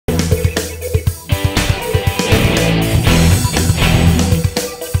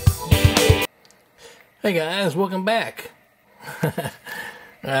Hey guys, welcome back.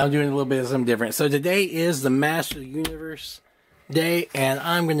 I'm doing a little bit of something different. So today is the Master of the Universe day, and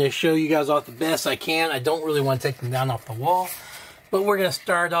I'm going to show you guys off the best I can. I don't really want to take them down off the wall, but we're going to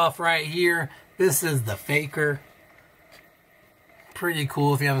start off right here. This is the Faker. Pretty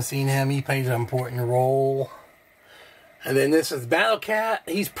cool if you haven't seen him. He plays an important role. And then this is Battle Cat.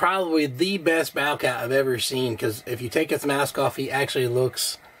 He's probably the best Battle Cat I've ever seen, because if you take his mask off, he actually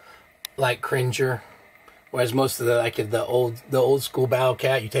looks like Cringer. Whereas most of the old school Battle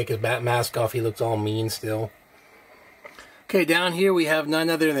Cat, you take his mask off, he looks all mean still. Okay, down here we have none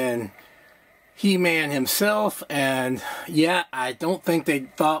other than He-Man himself, and yeah, I don't think they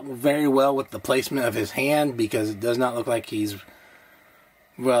thought very well with the placement of his hand, because it does not look like he's,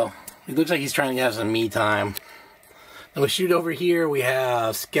 well, it looks like he's trying to have some me time. Then we shoot over here, we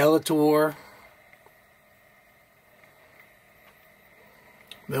have Skeletor.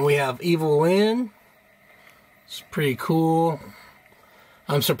 Then we have Evil Lyn. It's pretty cool.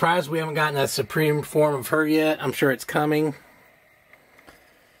 I'm surprised we haven't gotten a supreme form of her yet. I'm sure it's coming.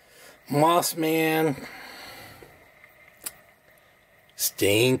 Moss Man.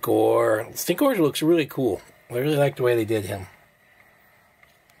 Stinkor. Stinkor looks really cool. I really like the way they did him.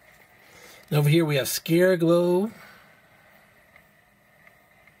 And over here we have Scareglow.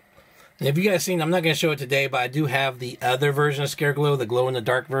 And if you guys seen, I'm not going to show it today, but I do have the other version of Scareglow, the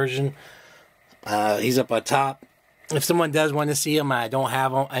glow-in-the-dark version. He's up on top. If someone does want to see him, I don't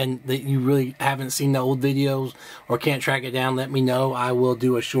have him, and you really haven't seen the old videos or can't track it down, let me know. I will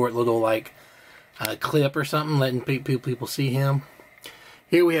do a short little like clip or something, letting people see him.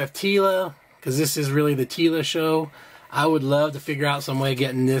 Here we have Teela, because this is really the Teela show. I would love to figure out some way of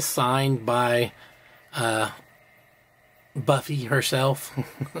getting this signed by Buffy herself.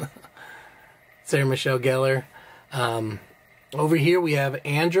 Sarah Michelle Gellar. Over here we have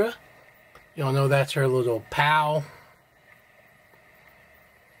Andra. Y'all know that's her little pal.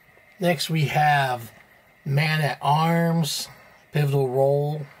 Next we have Man-at-Arms, pivotal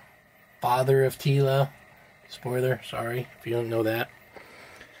role, father of Teela. Spoiler, sorry if you don't know that.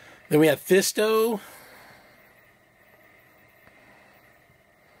 Then we have Fisto.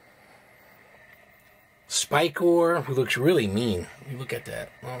 Spikor, who looks really mean. You look at that.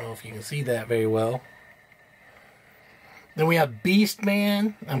 I don't know if you can see that very well. Then we have Beast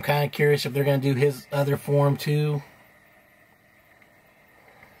Man. I'm kind of curious if they're going to do his other form too.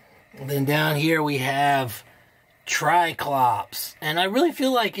 And then down here we have Triclops. And I really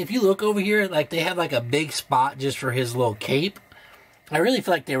feel like if you look over here, like they have like a big spot just for his little cape. I really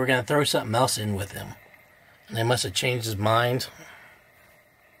feel like they were going to throw something else in with him. And they must have changed his mind.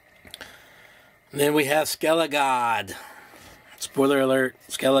 And then we have Skelegod. Spoiler alert,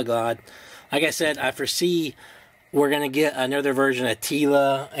 Skelegod. Like I said, I foresee we're going to get another version of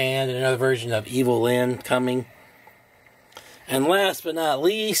Teela and another version of Evil Lyn coming. And last but not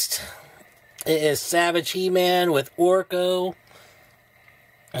least, it is Savage He-Man with Orko.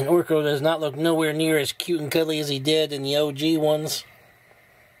 And Orko does not look nowhere near as cute and cuddly as he did in the OG ones.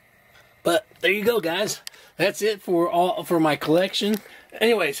 But there you go, guys. That's it for my collection.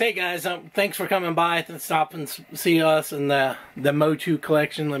 Anyways, hey guys, thanks for coming by to stop and see us in the Motu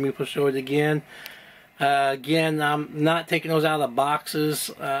collection. Let me show it again. Again, I'm not taking those out of the boxes.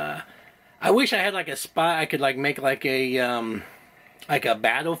 I wish I had like a spot I could like make like a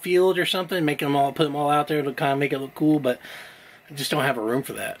battlefield or something, put them all out there to kind of make it look cool, but I just don't have a room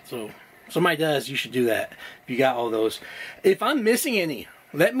for that. So if somebody does, you should do that. If you got all those. If I'm missing any,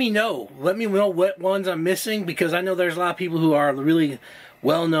 let me know. Let me know what ones I'm missing, because I know there's a lot of people who are really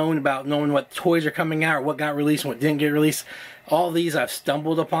well known about knowing what toys are coming out or what got released and what didn't get released. All these I've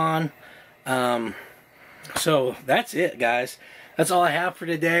stumbled upon. So that's it, guys. That's all I have for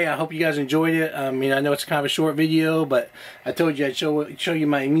today. I hope you guys enjoyed it. I mean, I know it's kind of a short video, but I told you I'd show you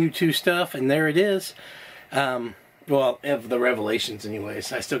my Mewtwo stuff, and there it is. Well, of the Revelations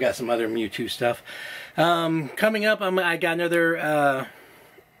anyways. I still got some other Mewtwo stuff. Coming up, I got another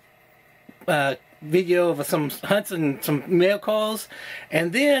video of some hunts and some mail calls,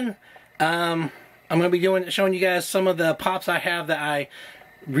 and then I'm going to be showing you guys some of the pops I have that I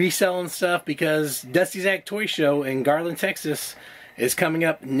resell and stuff, because Dusty's Act Toy Show in Garland, Texas is coming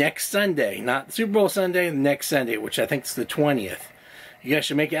up next Sunday. Not Super Bowl Sunday, next Sunday, which I think is the 20th. You guys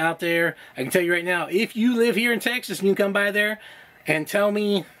should make it out there. I can tell you right now, if you live here in Texas and you come by there and tell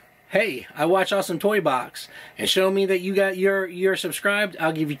me, hey, I watch Awesome Toy Box, and show me that you're subscribed,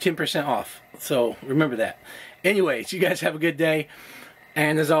 I'll give you 10% off. So remember that. Anyways, you guys have a good day,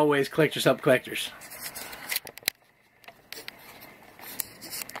 and as always, collectors help collectors.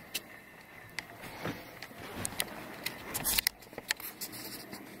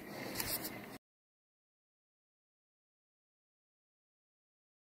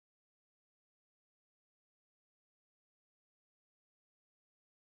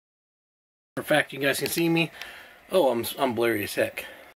 For a fact, you guys can see me. Oh, I'm blurry as heck.